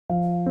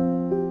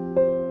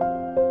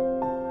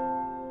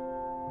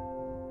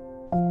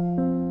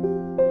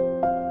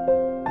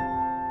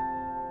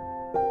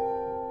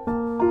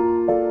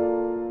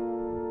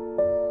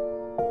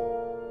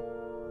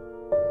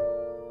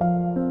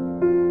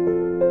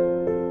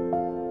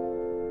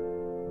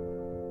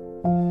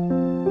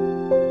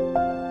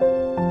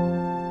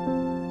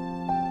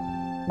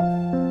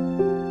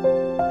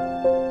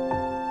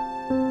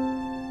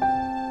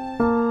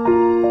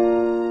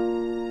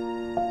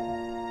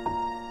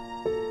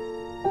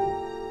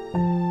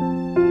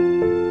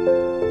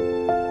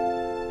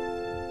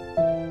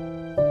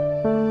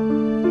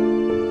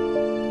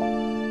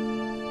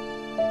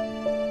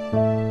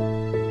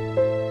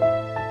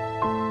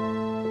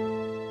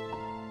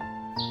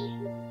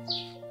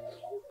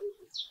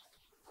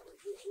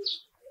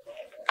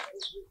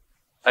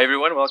Hi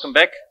everyone, welcome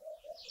back.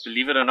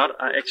 Believe it or not,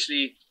 I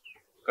actually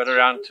got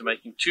around to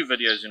making 2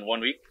 videos in 1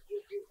 week.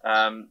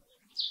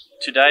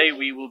 Today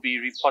we will be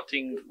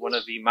repotting one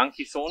of the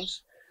monkey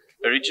thorns,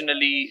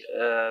 originally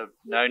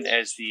known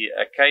as the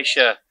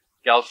Acacia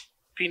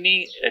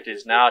galpini. It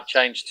is now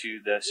changed to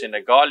the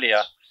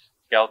Senegalia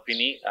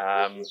galpini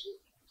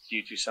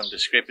due to some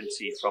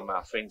discrepancy from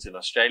our friends in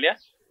Australia,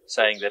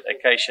 saying that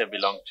acacia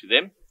belonged to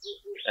them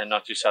and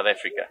not to South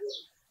Africa.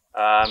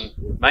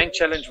 Main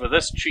challenge with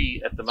this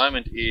tree at the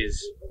moment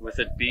is, with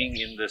it being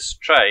in this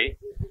tray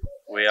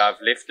where I've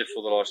left it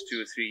for the last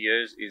 2 or 3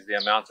 years, is the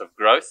amount of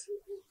growth,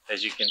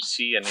 as you can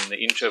see, and in the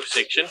intro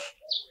section,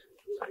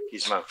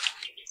 Gizmo.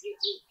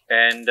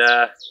 And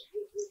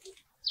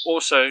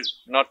also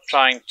not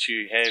trying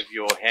to have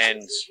your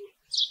hands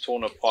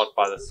torn apart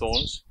by the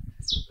thorns.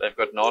 They've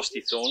got nasty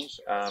thorns.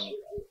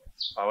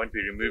 I won't be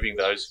removing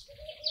those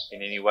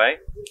in any way.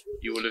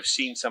 You will have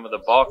seen some of the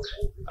bark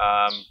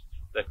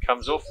that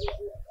comes off,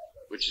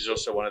 which is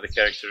also one of the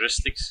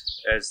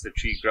characteristics. As the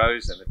tree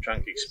grows and the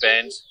trunk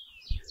expands,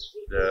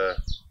 the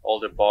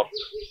older bark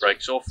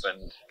breaks off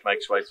and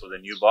makes way for the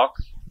new bark.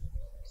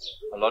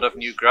 A lot of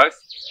new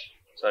growth,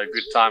 so a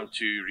good time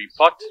to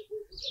repot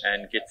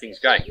and get things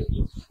going.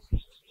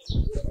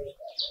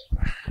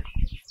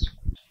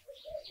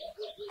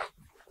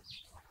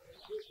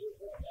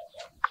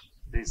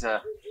 There's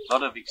a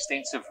lot of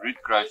extensive root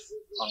growth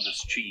on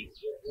this tree.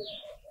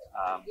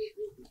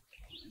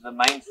 The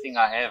main thing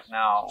I have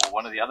now, or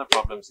one of the other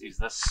problems, is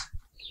this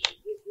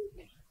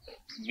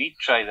meat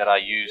tray that I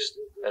used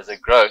as a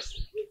growth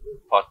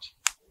pot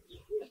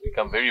has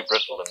become very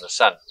brittle in the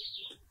sun,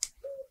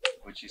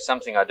 which is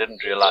something I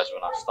didn't realize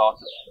when I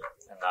started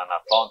and then I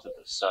planted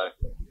this. So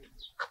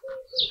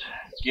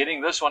getting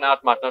this one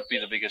out might not be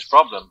the biggest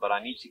problem, but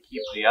I need to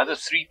keep the other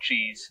 3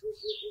 trees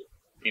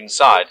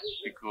inside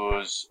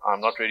because I'm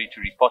not ready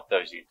to repot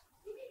those yet.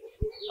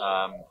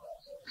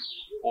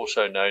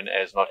 Also known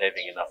as not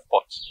having enough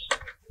pots.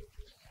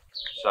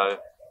 So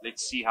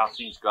let's see how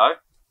things go.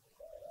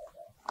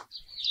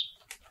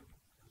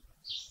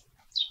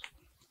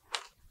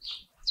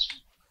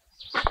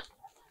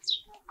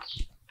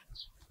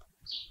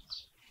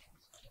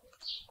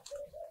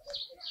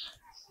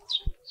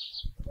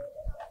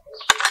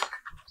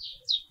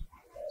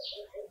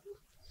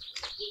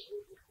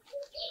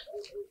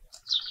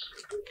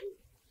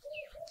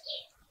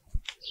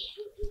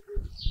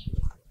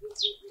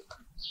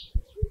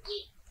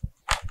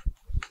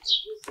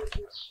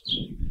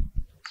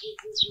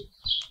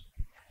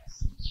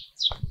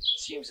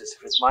 Seems as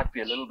if it might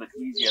be a little bit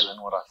easier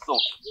than what I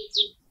thought.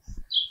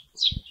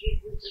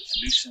 It's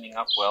loosening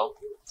up well.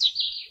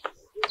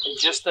 And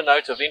just a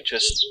note of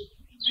interest,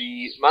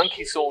 the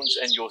monkey thorns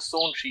and your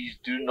thorn trees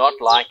do not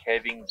like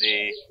having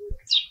their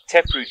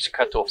taproots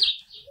cut off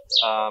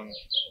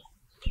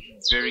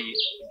very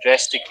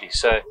drastically.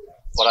 So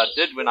what I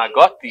did when I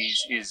got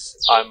these is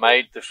I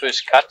made the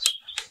first cut,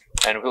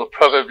 and we'll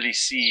probably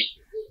see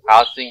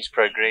how things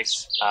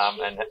progress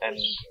and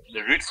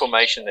the root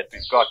formation that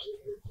we've got,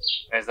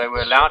 as they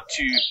were allowed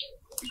to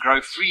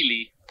grow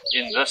freely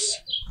in this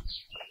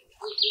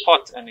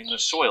pot and in the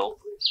soil,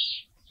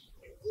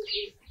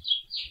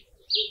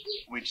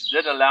 which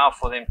did allow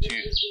for them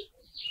to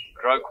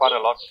grow quite a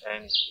lot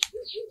and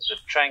the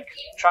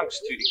trunks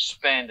to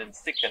expand and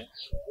thicken,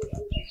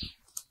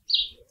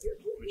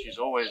 which is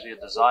always their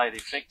desired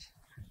effect.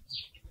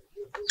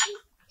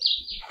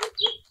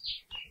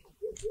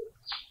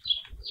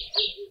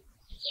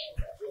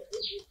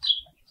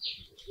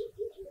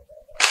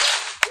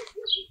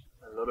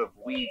 A lot of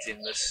weeds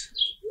in this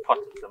pot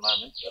at the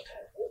moment, but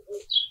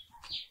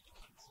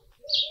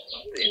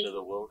not the end of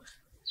the world.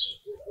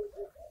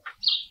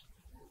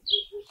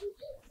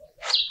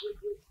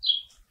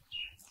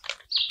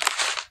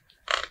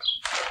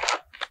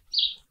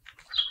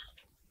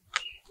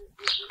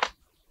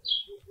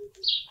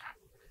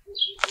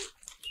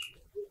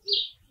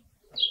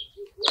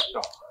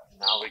 Oh,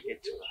 now we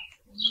get to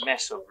a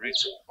mass of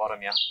roots at the bottom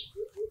here.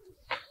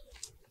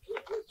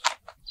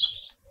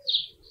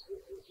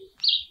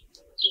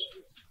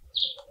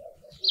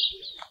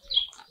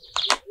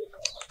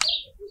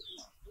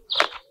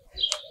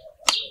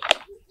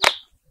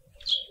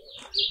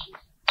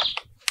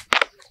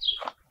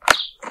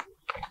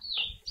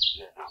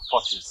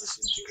 Pot is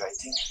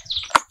disintegrating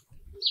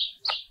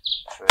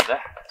further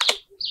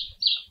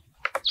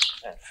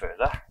and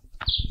further.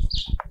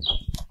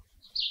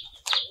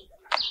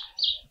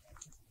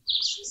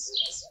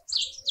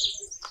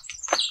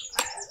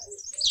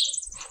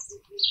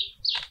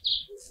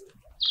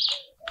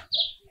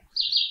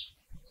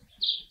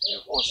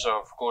 You've also,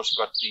 of course,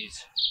 got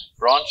these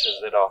branches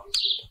that are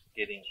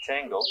getting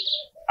tangled.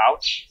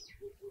 Ouch!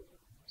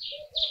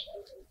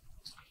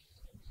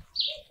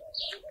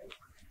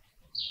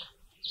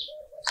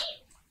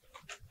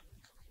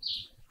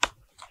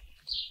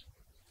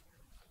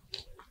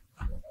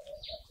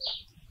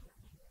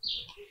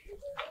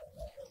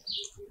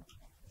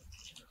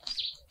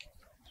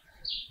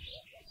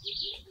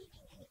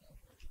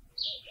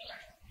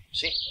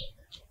 See?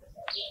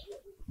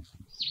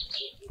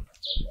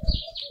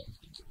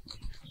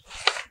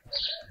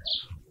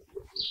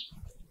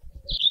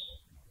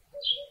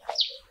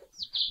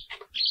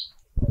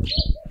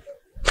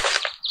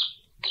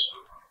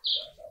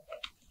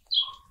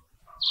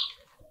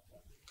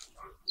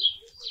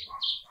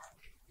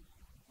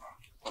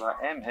 What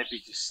I am happy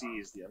to see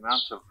is the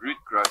amount of root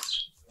growth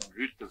and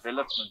root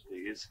development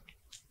there is,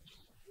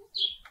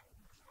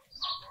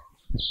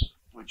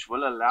 which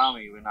will allow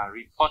me, when I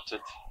repot it,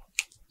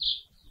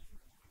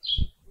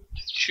 to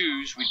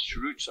choose which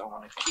roots I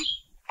want to keep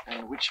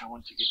and which I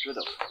want to get rid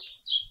of.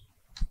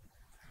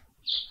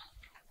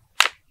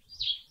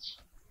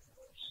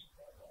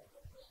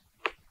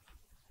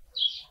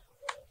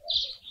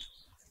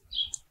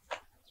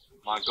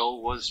 My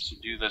goal was to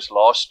do this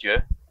last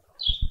year,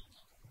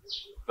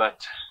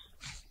 but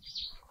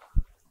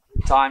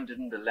time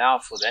didn't allow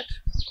for that,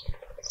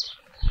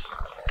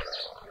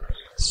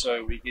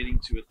 so we're getting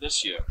to it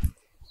this year. It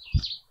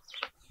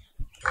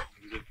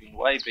would have been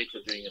way better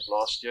doing it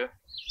last year.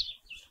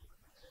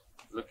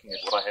 Looking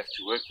at what I have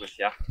to work with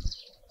here,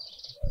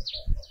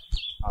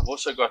 I've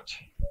also got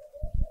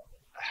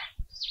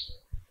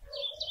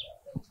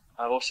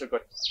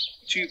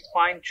 2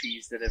 pine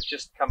trees that have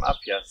just come up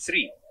here,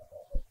 3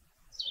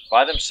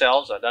 by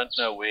themselves. I don't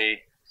know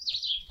where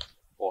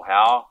or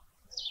how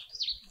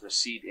the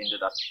seed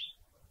ended up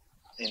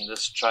in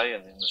this tray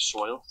and in the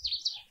soil,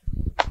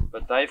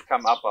 but they've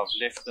come up. I've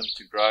left them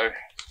to grow.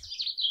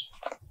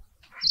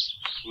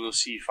 We'll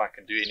see if I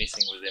can do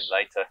anything with them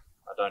later.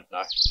 I don't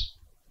know.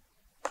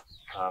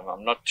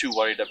 I'm not too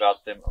worried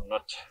about them. I'm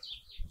not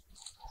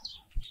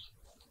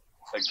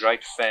a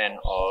great fan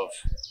of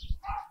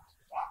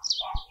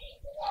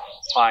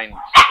pine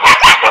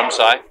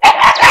bonsai.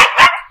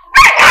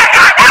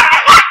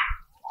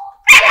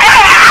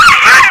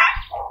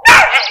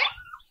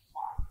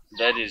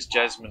 That is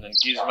Jasmine and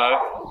Gizmo.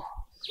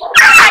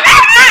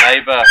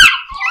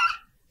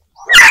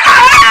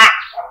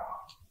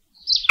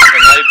 The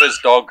neighbor's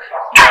dog.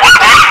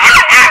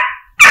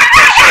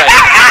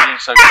 Getting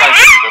so close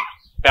to the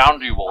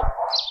boundary wall.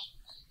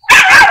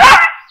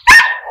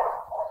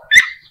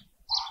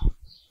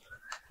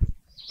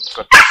 We've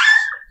got this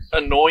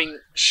annoying,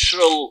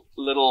 shrill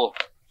little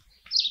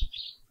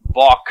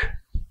bark.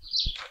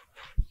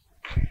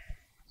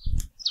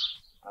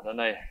 I don't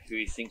know who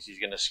he thinks he's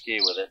going to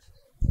scare with it.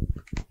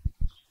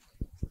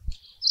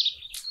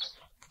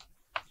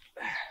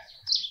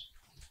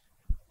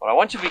 What I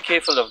want to be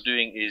careful of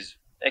doing is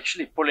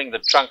actually pulling the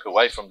trunk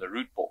away from the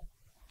root ball,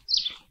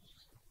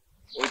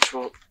 which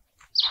will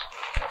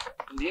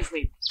leave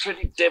me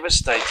pretty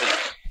devastated,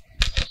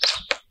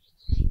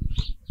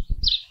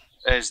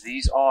 as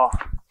these are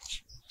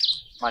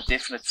my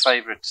definite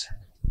favorites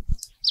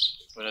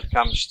when it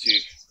comes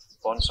to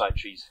bonsai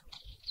trees.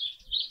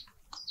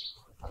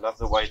 I love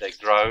the way they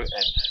grow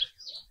and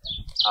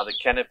how the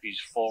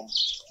canopies form.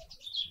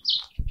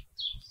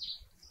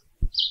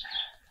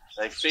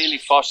 They're fairly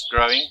fast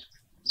growing.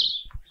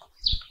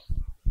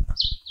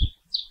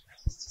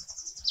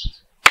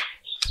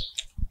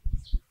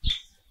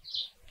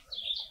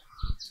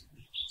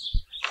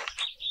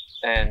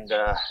 And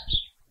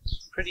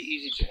pretty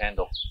easy to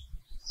handle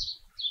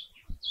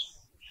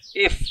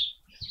if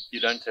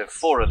you don't have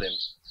 4 of them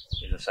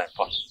in the same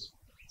pot.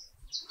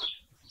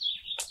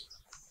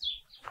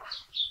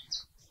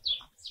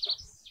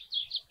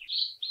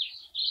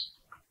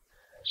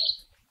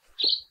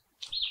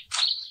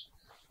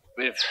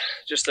 We've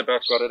just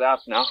about got it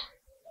out now.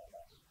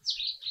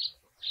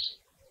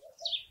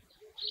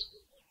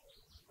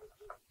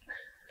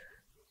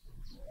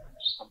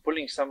 I'm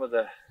pulling some of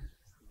the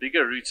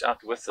bigger roots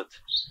out with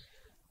it.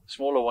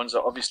 Smaller ones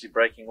are obviously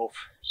breaking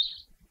off.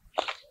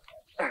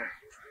 There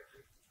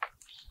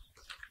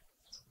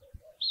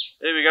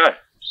we go.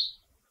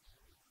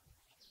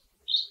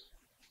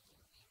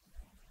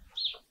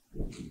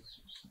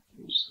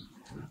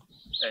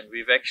 And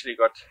we've actually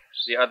got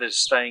the others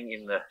staying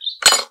in the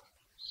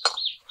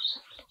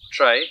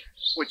tray,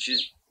 which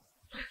is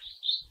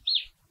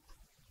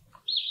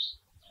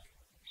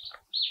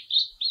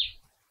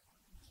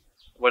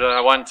what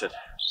I wanted.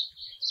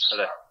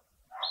 Hello.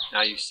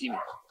 Now you see me.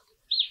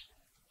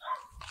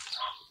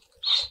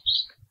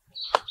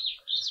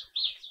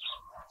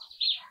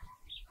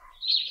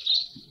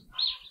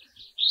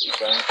 We're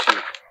going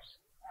to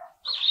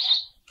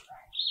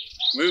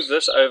move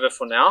this over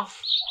for now.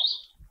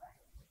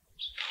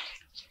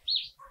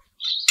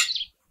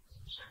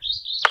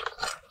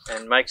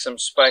 And make some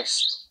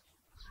space.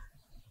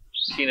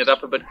 Clean it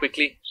up a bit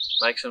quickly.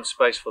 Make some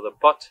space for the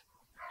pot.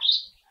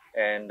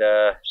 And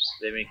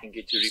then we can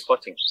get to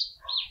repotting.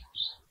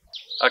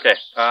 Okay,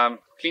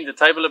 clean the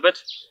table a bit.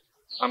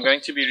 I'm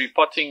going to be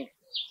repotting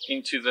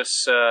into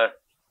this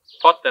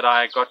pot that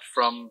I got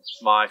from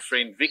my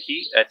friend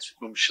Vicky at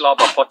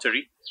Umhlaba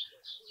Pottery.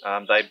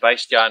 They're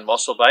based here in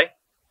Mossel Bay.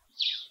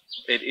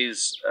 It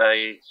is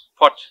a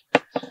pot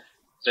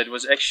that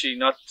was actually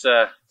not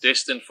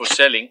destined for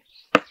selling.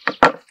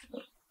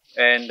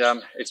 And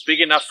it's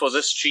big enough for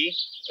this tree.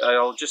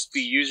 I'll just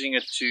be using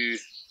it to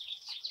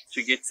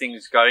get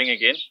things going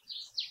again.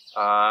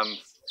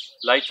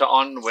 Later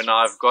on, when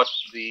I've got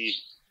the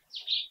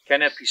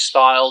canopy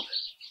styled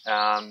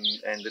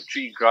and the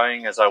tree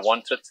growing as I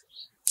want it,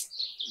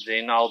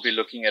 then I'll be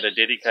looking at a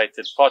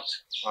dedicated pot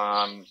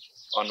on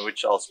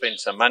which I'll spend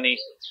some money.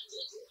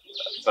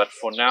 But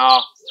for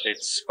now,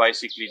 it's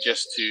basically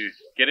just to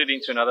get it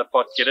into another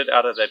pot, get it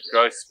out of that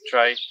growth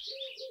tray,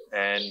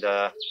 and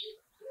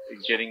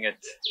getting it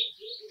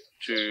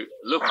to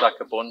look like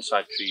a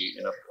bonsai tree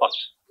in a pot.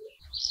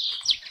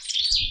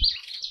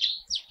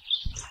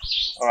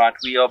 Alright,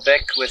 we are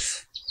back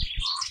with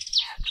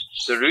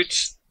the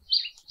roots.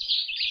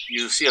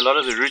 You'll see a lot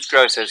of the root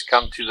growth has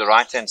come to the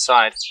right hand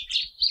side,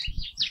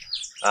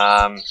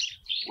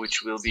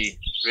 which we'll be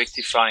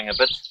rectifying a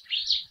bit,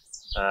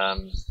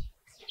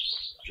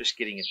 just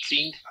getting it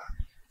cleaned.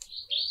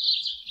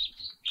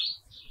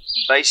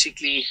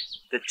 Basically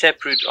the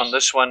taproot on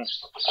this one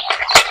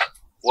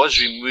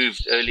was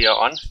removed earlier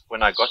on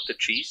when I got the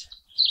trees,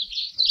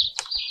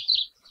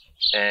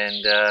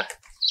 and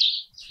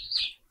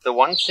the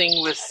one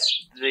thing with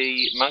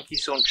the monkey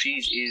thorn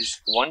trees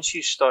is once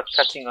you start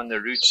cutting on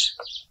the roots,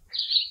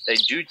 they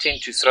do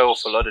tend to throw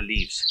off a lot of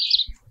leaves.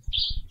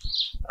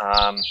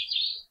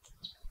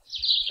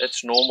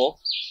 That's normal.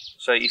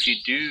 So if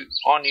you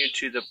are new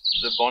to the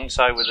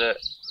bonsai with the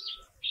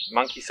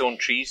monkey thorn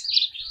trees,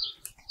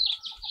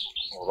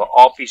 or the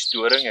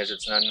apiesdoring as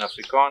it's known in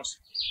Afrikaans,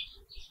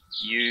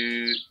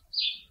 you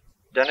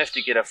don't have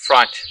to get a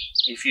fright.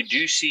 If you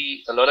do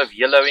see a lot of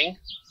yellowing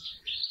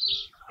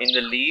in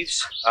the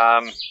leaves,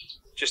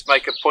 just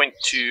make a point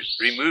to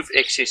remove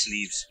excess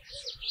leaves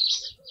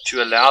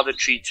to allow the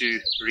tree to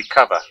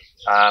recover.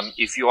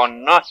 If you are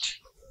not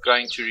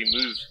going to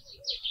remove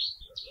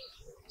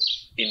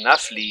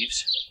enough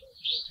leaves,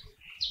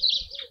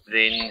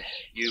 then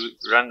you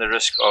run the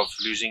risk of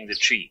losing the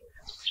tree.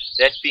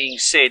 That being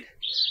said,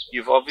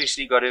 you've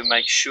obviously got to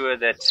make sure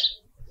that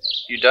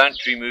you don't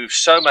remove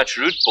so much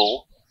root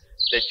ball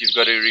that you've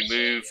got to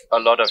remove a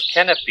lot of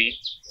canopy,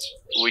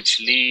 which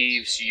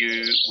leaves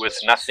you with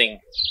nothing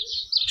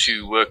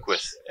to work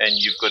with, and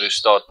you've got to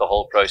start the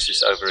whole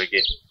process over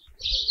again.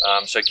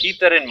 So keep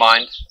that in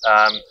mind.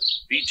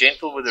 Be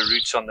gentle with the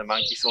roots on the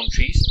monkey thorn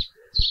trees.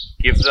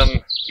 Give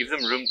them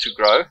room to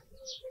grow,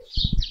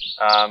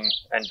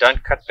 and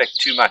don't cut back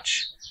too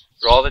much.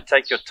 Rather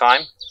take your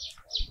time.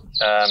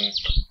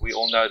 We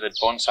all know that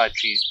bonsai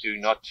trees do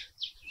not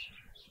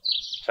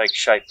take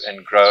shape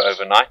and grow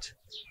overnight.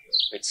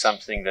 It's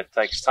something that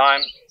takes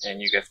time,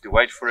 and you have to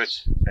wait for it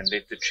and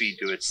let the tree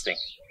do its thing.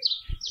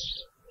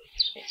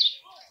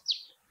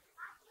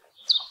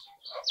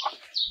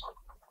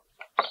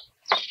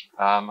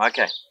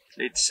 Okay,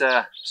 let's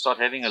start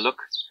having a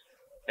look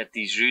at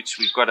these roots.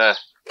 We've got a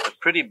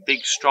pretty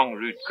big strong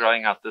root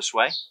growing out this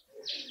way,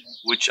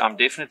 which I'm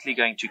definitely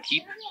going to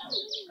keep,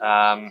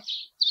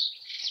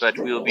 but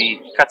we'll be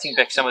cutting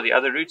back some of the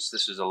other roots.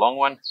 This is a long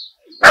one.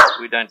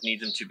 We don't need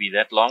them to be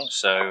that long,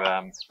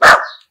 so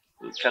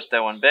we'll cut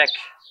that one back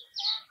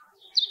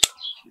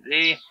to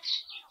there.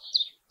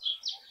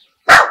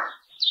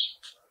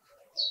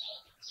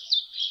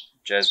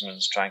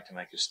 Jasmine's trying to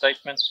make a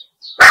statement.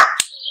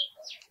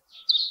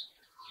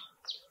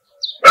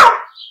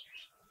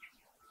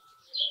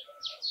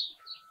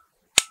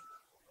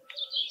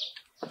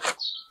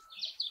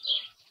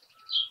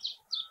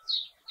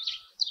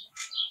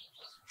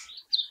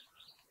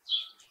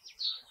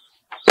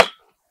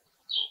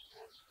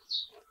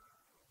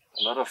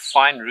 A lot of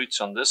fine roots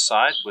on this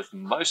side, with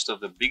most of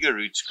the bigger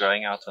roots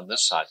growing out on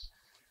this side,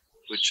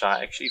 which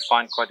I actually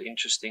find quite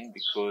interesting,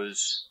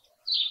 because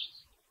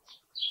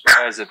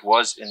as it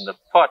was in the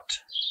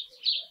pot,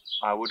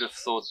 I would have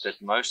thought that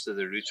most of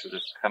the roots would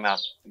have come out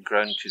and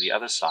grown to the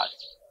other side.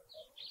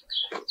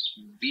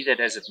 Be that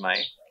as it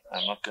may,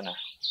 I'm not going to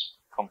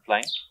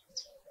complain.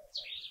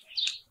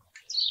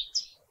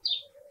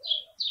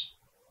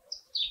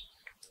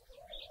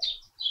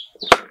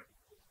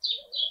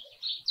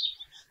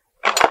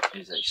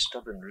 Is a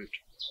stubborn root.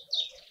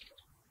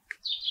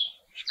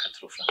 Just cut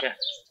it off like that.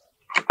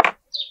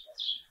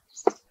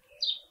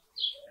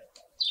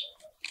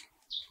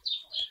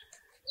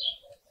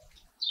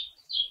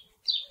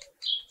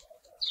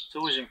 It's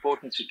always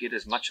important to get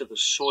as much of the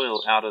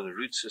soil out of the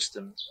root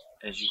system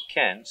as you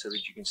can, so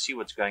that you can see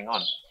what's going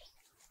on.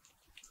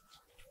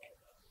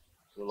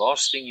 The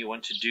last thing you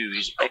want to do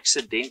is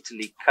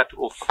accidentally cut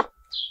off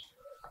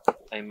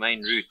a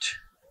main root.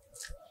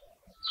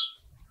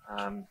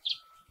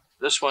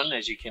 This one,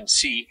 as you can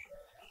see,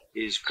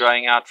 is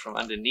growing out from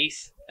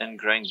underneath and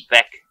growing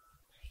back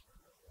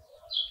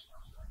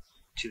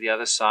to the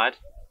other side.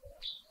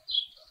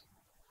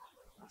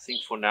 I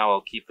think for now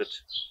I'll keep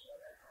it.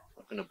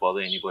 Not going to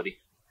bother anybody.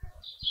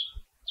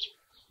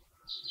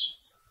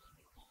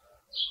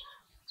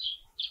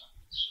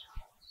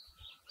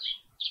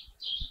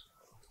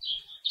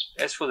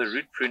 As for the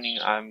root pruning,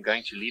 I'm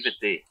going to leave it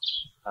there.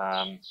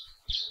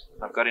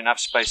 I've got enough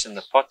space in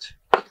the pot.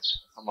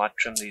 I might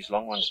trim these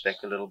long ones back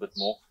a little bit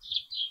more,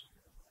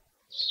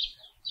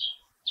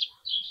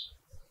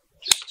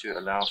 just to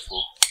allow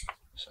for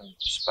some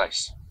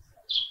space.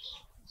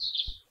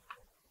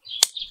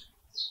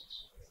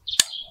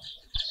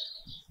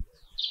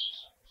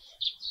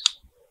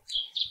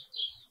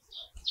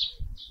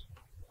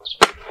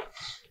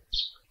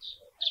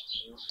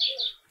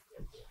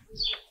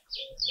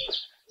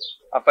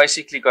 I've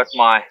basically got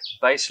my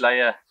base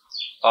layer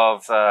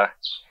of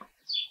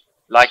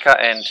Leica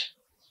and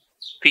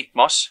peat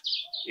moss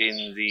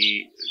in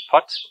the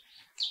pot.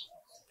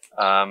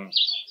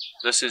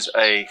 This is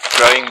a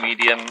growing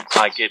medium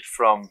I get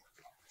from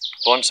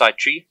bonsai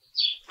tree.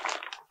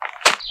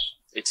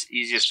 It's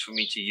easiest for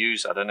me to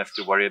use. I don't have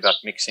to worry about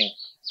mixing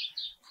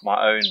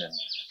my own and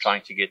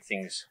trying to get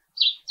things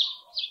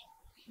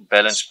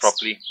balanced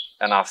properly.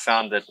 And I've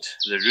found that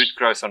the root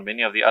growth on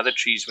many of the other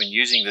trees when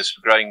using this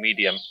growing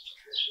medium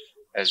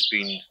has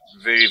been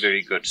very,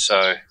 very good. So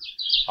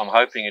I'm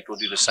hoping it will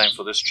do the same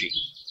for this tree.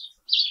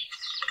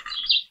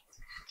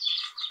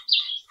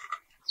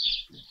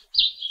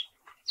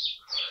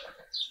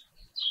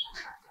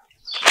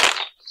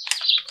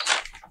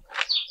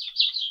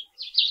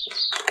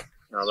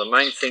 Now the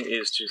main thing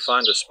is to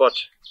find a spot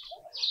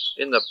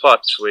in the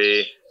pot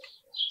where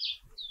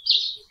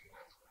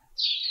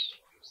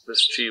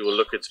this tree will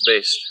look its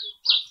best.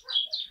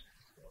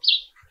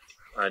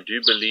 I do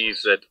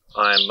believe that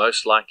I am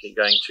most likely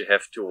going to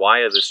have to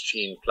wire this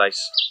tree in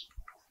place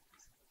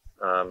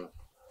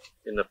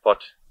in the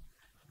pot.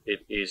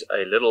 It is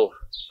a little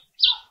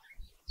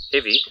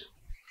heavy.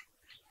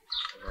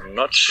 I'm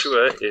not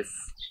sure if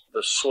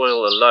the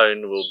soil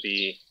alone will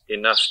be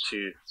enough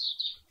to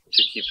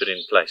keep it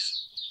in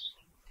place.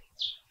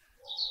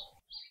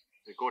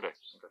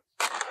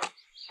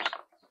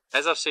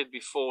 As I've said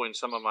before in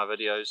some of my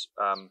videos,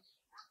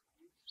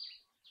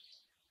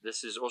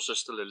 this is also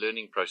still a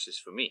learning process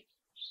for me.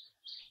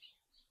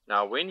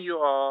 Now, when you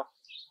are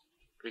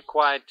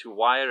required to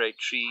wire a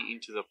tree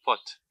into the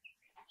pot,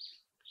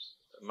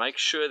 make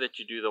sure that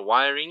you do the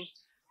wiring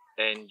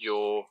and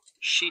your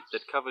sheet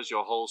that covers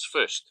your holes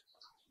first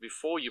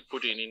before you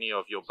put in any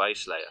of your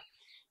base layer.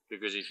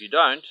 Because if you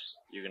don't,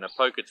 you're going to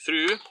poke it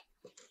through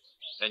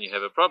and you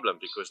have a problem,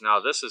 because now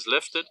this is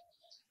lifted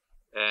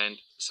and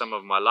some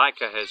of my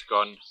Leica has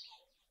gone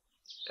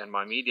and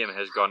my medium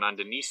has gone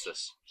underneath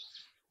this.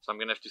 So I'm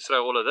going to have to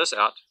throw all of this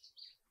out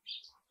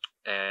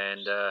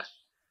and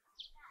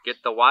get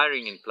the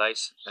wiring in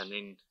place and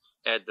then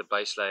add the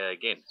base layer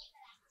again.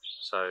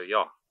 So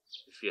yeah,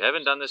 if you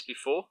haven't done this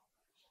before,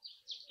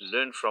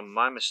 learn from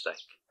my mistake.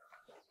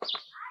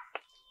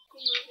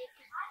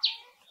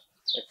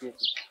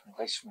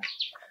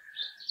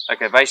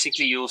 Okay,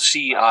 basically you'll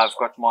see I've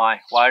got my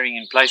wiring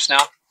in place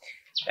now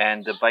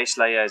and the base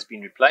layer has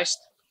been replaced.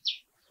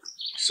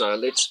 So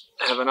let's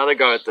have another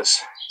go at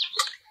this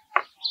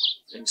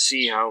and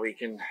see how we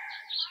can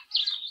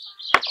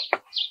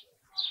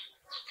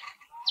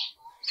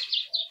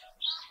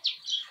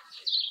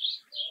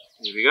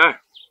here we go.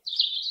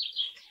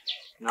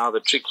 Now the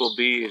trick will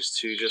be is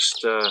to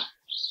just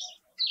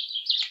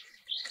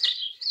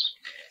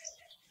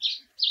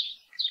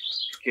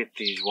get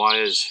these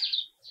wires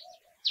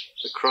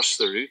across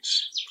the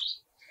roots.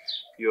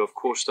 You of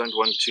course don't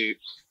want to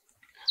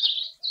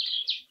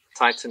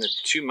tighten it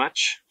too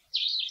much,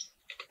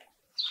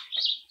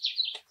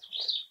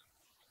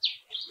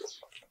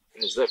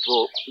 as that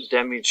will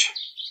damage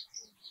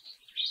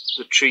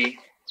the tree,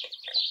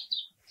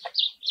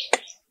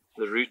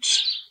 the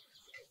roots,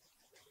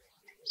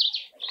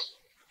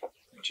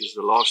 which is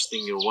the last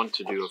thing you'll want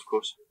to do, of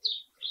course.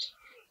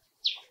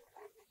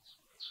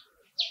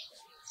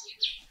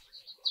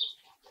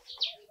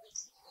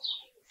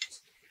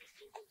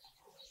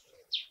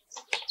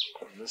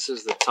 And this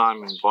is the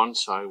time in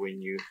bonsai when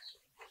you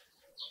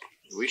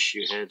wish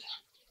you had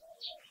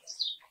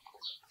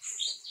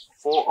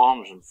 4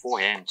 arms and 4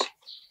 hands,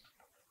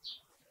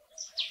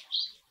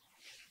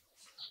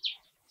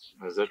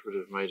 as that would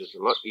have made it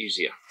a lot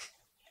easier.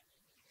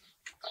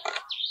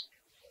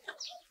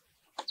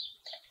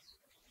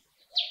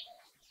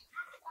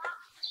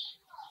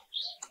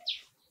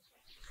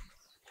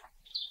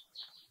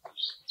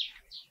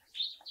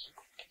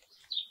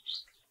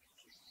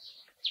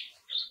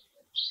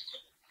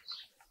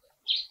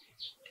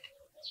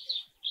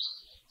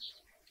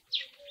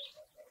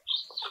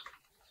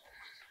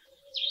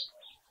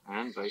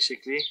 And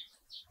basically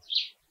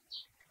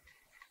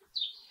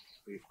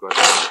we've got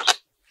our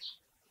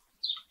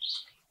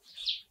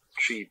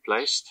tree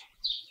placed.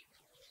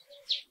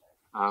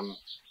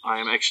 I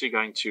am actually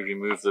going to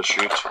remove this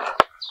root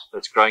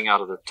that's growing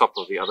out of the top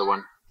of the other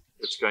one.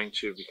 It's going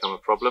to become a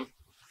problem.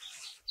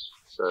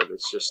 So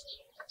let's just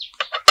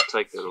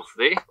take that off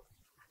there.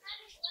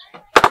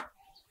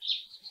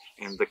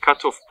 And the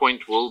cutoff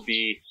point will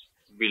be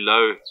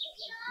below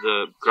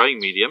the growing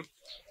medium,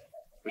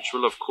 which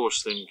will of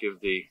course then give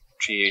the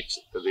tree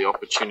the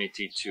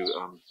opportunity to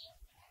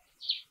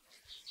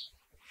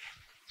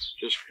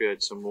just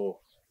create some more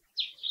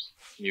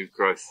new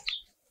growth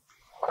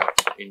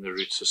in the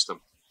root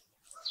system.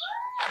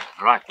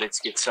 Alright, let's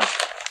get some.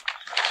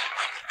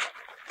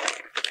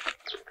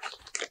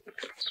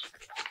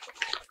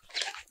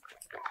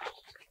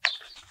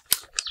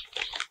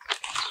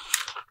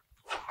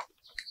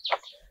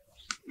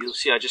 You'll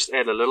see I just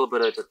add a little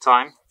bit at a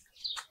time,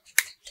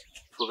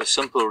 for the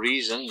simple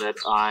reason that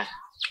I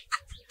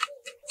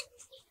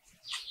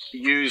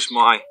use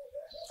my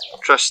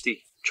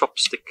trusty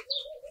chopstick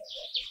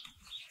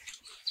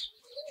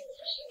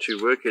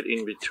to work it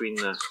in between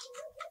the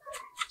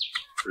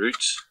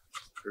roots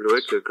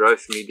work your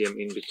growth medium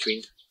in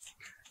between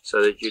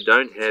so that you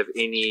don't have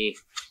any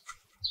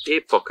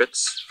air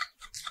pockets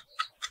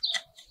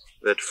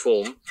that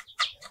form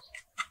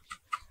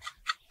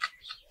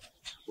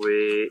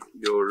where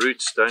your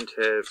roots don't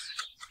have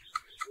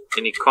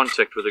any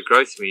contact with the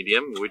growth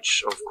medium,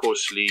 which of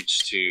course leads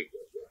to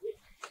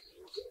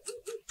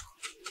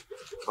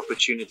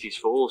opportunities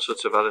for all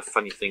sorts of other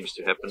funny things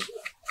to happen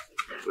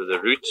with the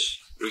roots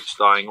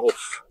dying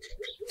off,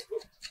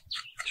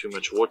 too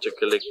much water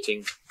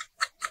collecting.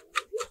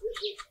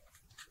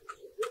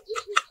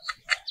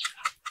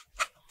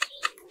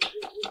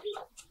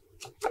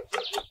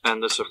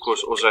 And this of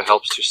course also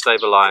helps to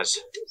stabilize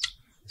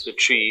the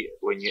tree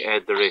when you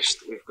add the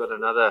rest. We've got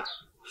another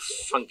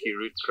funky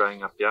root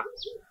growing up here,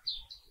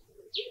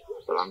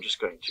 but I'm just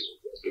going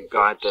to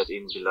guide that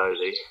in below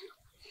there,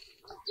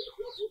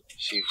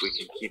 see if we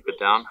can keep it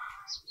down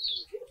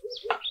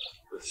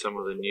with some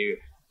of the new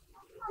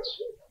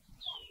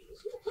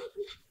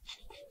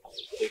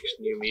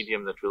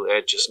medium that we'll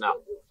add just now.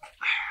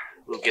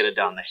 We'll get it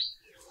down there.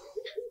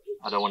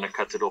 I don't want to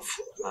cut it off.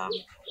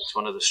 It's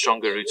one of the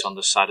stronger roots on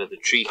the side of the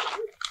tree,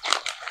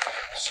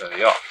 so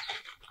yeah.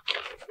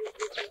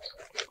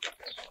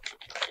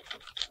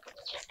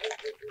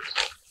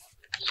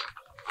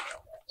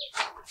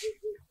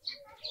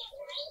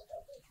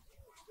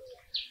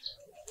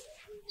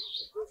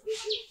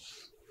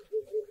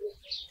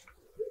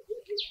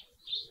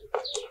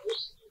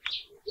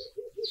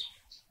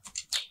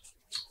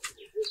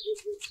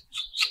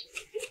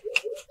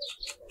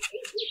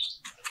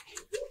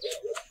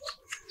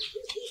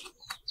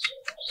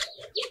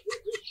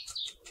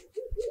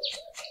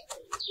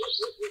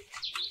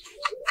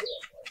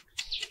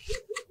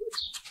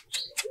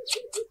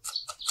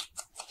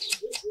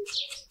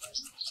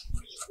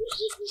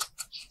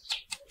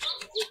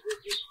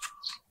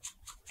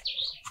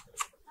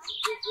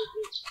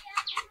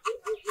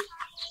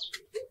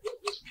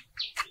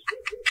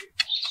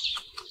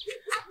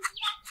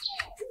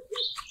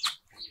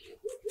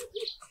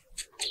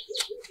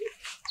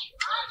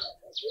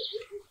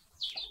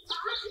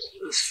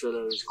 This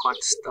fellow is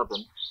quite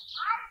stubborn.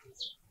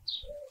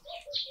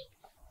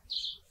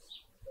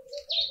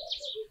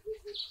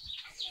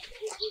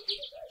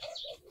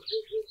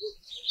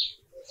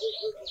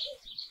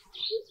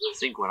 I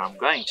think what I'm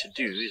going to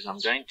do is I'm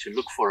going to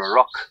look for a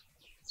rock,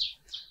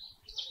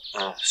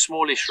 a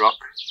smallish rock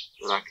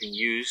that I can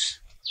use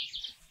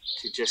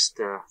to just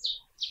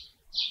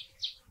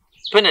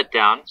pin it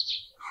down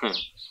and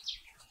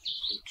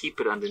keep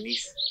it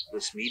underneath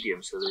this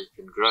medium so that it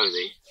can grow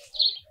there.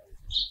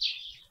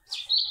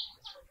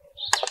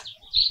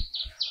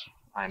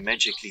 I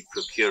magically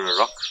procure a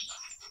rock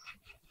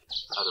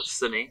out of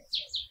thin air.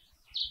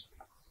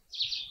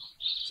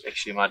 It's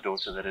actually my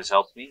daughter that has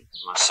helped me.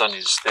 My son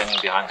is standing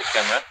behind the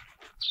camera.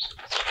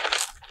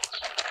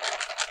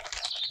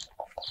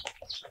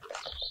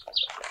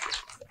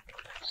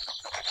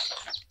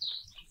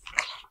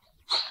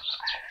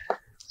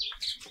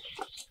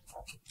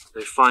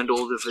 They find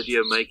all the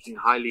video making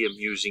highly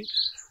amusing.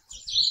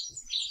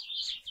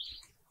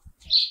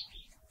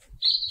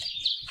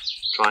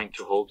 Trying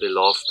to hold their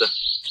laughter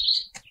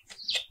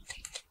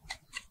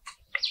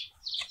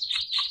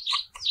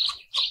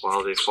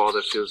while their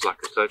father feels like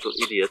a total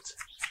idiot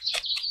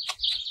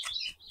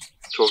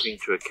talking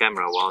to a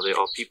camera while there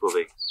are people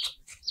there.